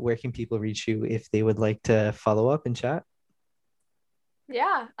 shout out? Where can people reach you if they would like to follow up and chat?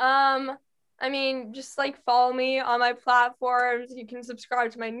 Yeah. I mean, just like follow me on my platforms. You can subscribe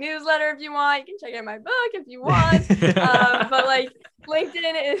to my newsletter if you want. You can check out my book if you want. But like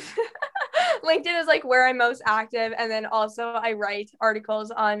LinkedIn is like where I'm most active. And then also I write articles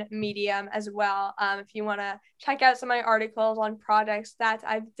on Medium as well. If you want to check out some of my articles on projects that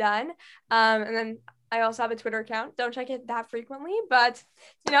I've done. And then I also have a Twitter account. Don't check it that frequently, but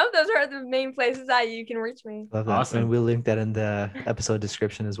those are the main places that you can reach me. Love that. Awesome. And we'll link that in the episode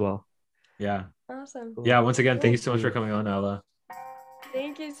description as well. Yeah. Awesome. Yeah. Once again, thank you so much for coming on, Naila.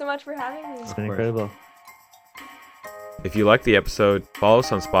 Thank you so much for having me. It's been incredible. If you liked the episode, follow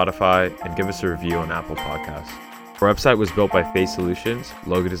us on Spotify and give us a review on Apple Podcasts. Our website was built by Face Solutions,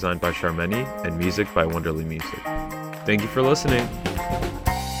 logo designed by Charmeni, and music by Wonderly Music. Thank you for listening.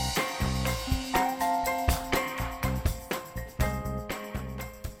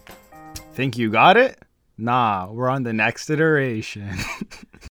 Think you got it? Nah, we're on the next iteration.